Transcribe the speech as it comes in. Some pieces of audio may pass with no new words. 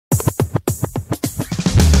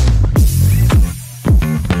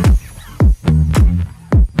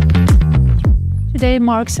Today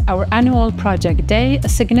marks our annual Project Day, a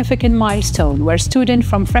significant milestone where students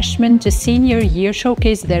from freshman to senior year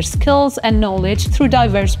showcase their skills and knowledge through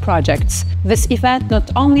diverse projects. This event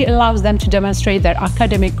not only allows them to demonstrate their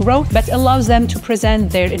academic growth, but allows them to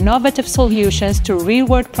present their innovative solutions to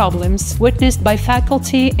real-world problems witnessed by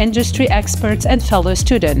faculty, industry experts, and fellow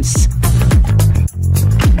students.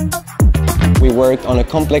 We worked on a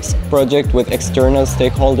complex project with external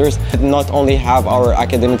stakeholders. We not only have our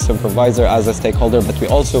academic supervisor as a stakeholder, but we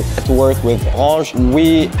also had to work with Orange.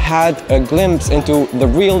 We had a glimpse into the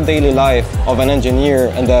real daily life of an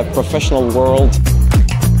engineer in the professional world.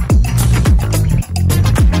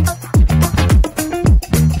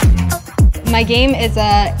 My game is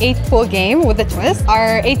an 8-pool game with a twist.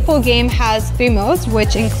 Our 8-pool game has 3 modes,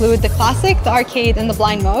 which include the classic, the arcade, and the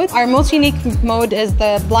blind mode. Our most unique mode is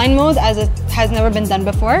the blind mode, as it has never been done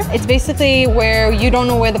before. It's basically where you don't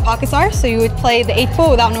know where the pockets are, so you would play the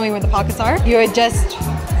 8-pool without knowing where the pockets are. You would just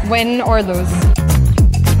win or lose.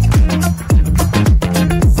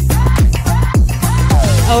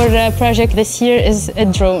 Our project this year is a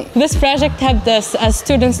drone. This project helped us as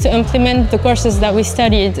students to implement the courses that we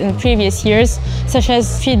studied in previous years, such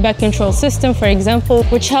as feedback control system, for example,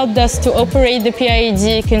 which helped us to operate the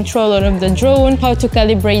PID controller of the drone, how to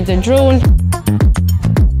calibrate the drone.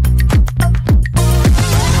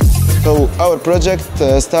 So our project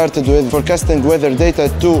started with forecasting weather data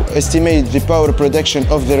to estimate the power production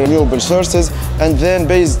of the renewable sources, and then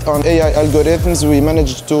based on AI algorithms we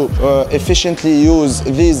managed to efficiently use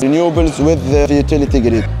these renewables with the utility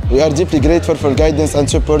grid. We are deeply grateful for guidance and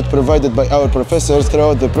support provided by our professors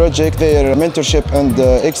throughout the project. Their mentorship and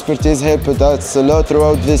expertise helped us a lot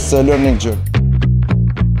throughout this learning journey.